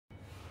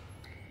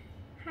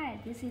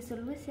this is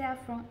Lucia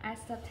from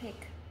iStartek.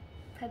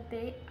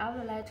 Today, I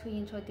would like to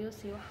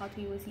introduce you how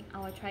to use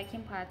our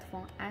tracking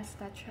platform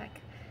iStartek.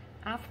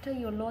 After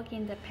you log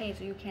in the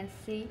page, you can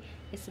see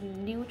it's a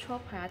neutral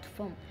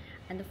platform,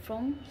 and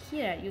from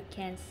here you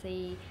can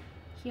see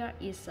here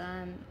is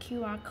a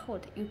QR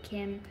code. You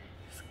can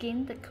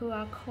scan the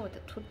QR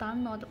code to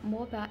download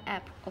mobile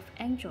app of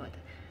Android,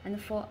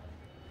 and for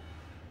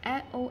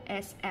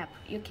iOS app,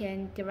 you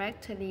can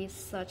directly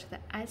search the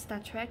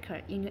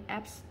iStartek in your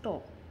app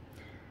store.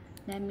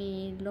 Let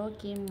me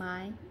log in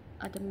my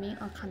admin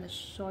account to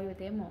show you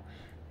demo.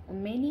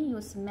 Mainly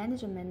use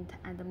management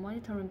and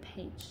monitoring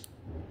page.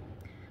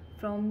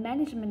 From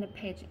management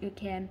page, you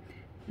can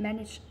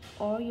manage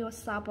all your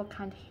sub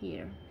account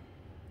here.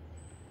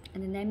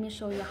 And let me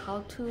show you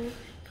how to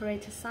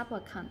create a sub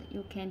account.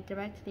 You can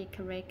directly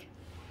click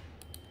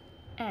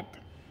add,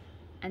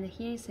 and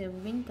here is a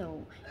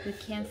window. You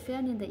can fill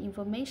in the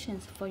information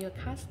for your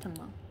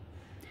customer.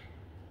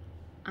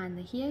 And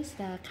here is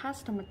the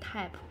customer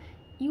type.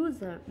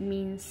 User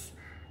means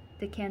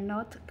they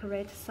cannot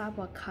create sub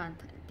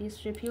account.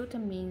 Distributor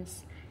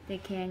means they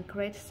can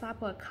create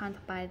sub account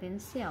by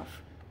themselves.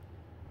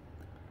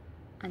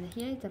 And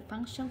here is the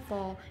function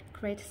for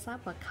create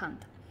sub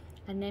account.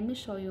 And let me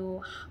show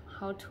you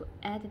how to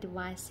add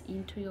device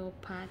into your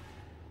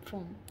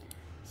platform.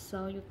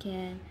 So you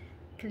can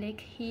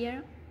click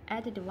here,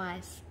 add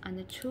device,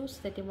 and choose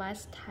the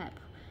device type.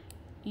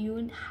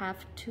 You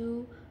have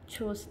to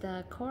choose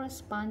the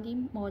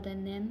corresponding model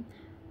name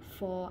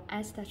for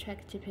iStartek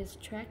GPS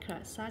tracker,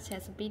 such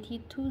as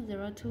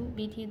BT202,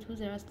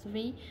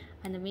 BT203,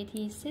 and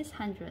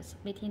BT600,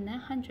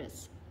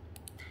 BT900.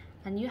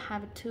 And you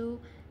have to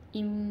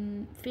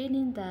fill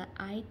in the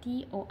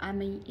ID or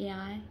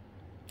MEI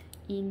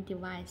in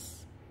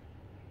device.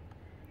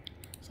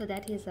 So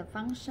that is a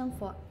function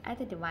for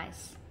add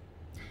device.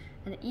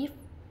 And if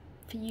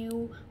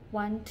you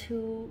want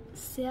to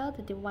sell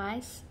the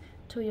device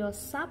to your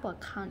sub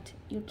account,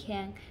 you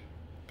can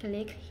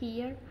click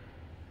here,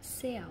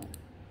 sell,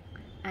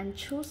 and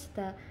choose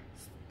the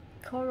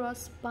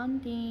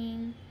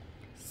corresponding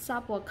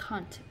sub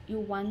account you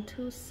want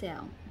to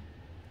sell,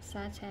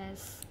 such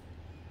as,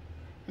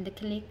 and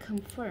click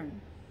confirm.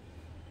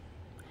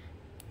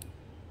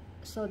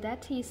 So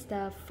that is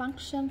the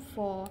function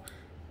for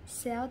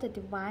sell the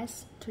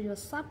device to your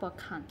sub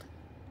account.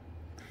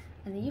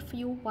 And if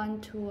you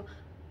want to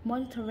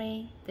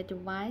monitor the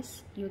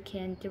device, you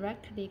can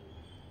directly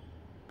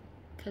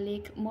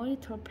click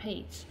monitor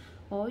page,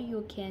 or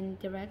you can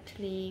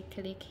directly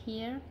click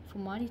here for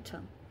monitor.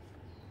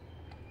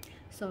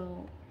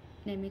 So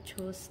let me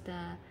choose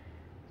the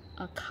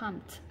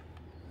account,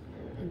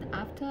 and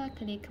after I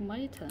click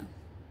monitor,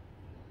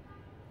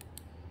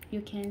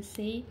 you can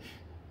see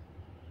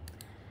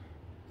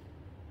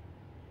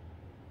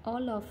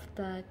all of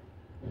the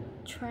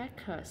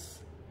trackers,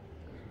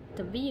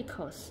 the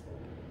vehicles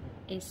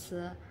is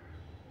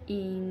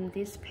in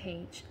this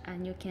page,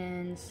 and you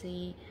can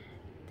see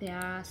they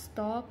are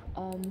stop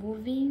or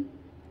moving.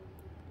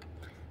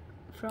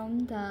 From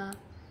the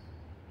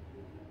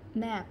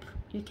map,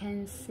 you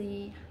can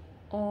see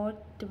all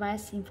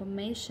device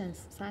information,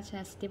 such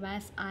as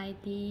device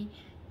ID,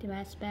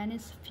 device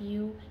balance,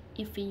 fuel.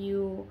 If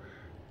you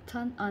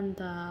turn on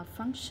the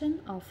function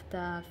of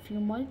the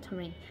fuel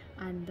monitoring,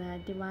 and the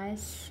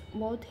device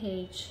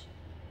voltage,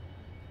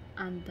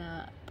 and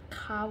the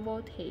car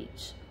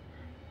voltage,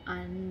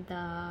 and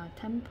the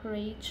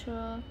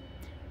temperature.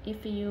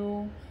 If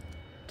you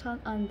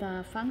turn on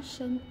the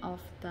function of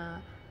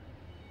the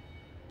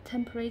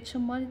temperature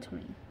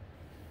monitoring.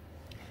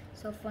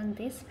 So from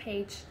this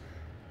page,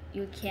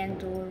 you can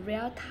do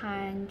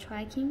real-time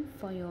tracking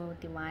for your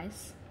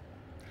device.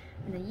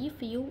 And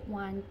if you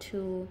want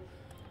to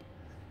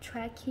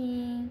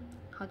tracking,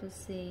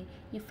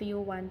 if you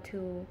want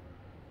to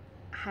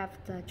have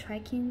the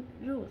tracking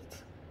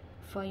route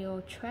for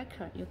your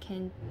tracker, you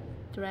can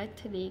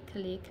directly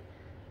click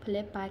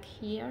playback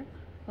here,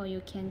 or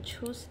you can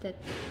choose the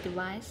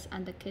device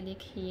and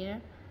click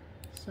here.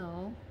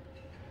 So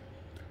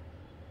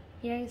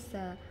here is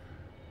the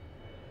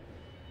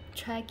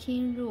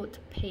tracking route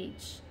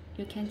page.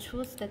 You can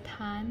choose the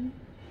time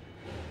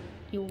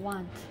you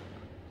want.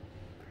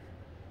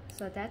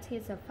 So that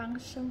is a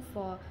function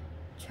for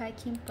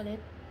tracking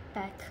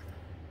playback.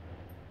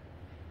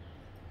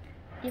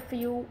 If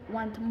you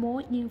want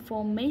more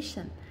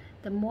information,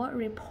 the more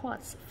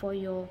reports for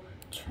your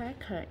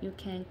tracker, you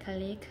can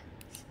click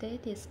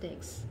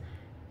statistics.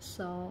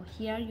 So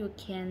here you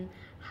can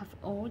have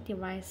all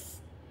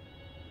device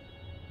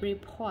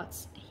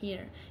reports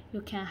here.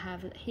 You can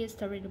have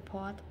history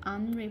report,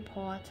 arm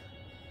report,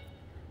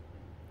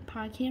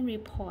 parking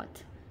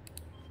report.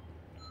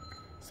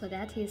 So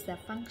that is the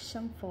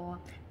function for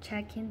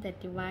checking the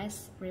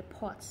device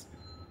reports.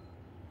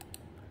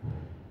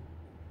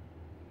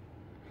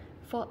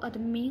 For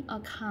admin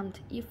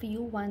account, if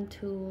you want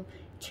to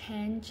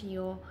change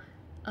your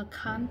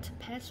account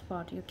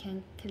password, you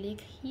can click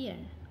here.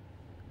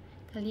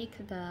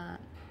 Click the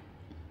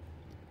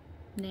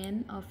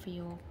name of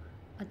your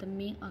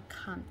admin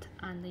account,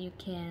 and you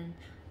can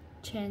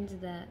change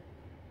the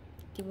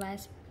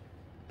device,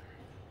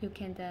 you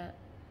can the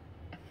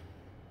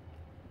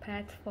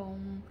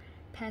platform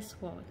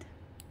password,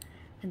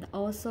 and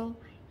also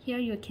here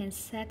you can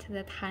set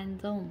the time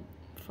zone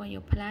for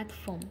your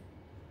platform.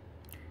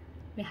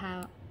 We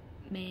have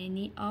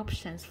many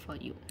options for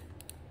you.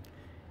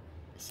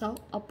 So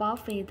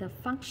above is the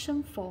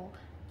function for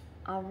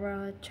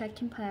our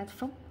tracking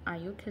platform. Are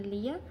you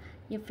clear?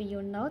 If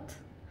you're not,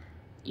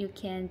 you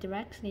can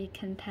directly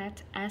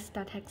contact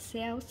iStartek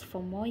sales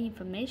for more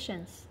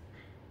information.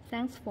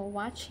 Thanks for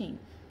watching.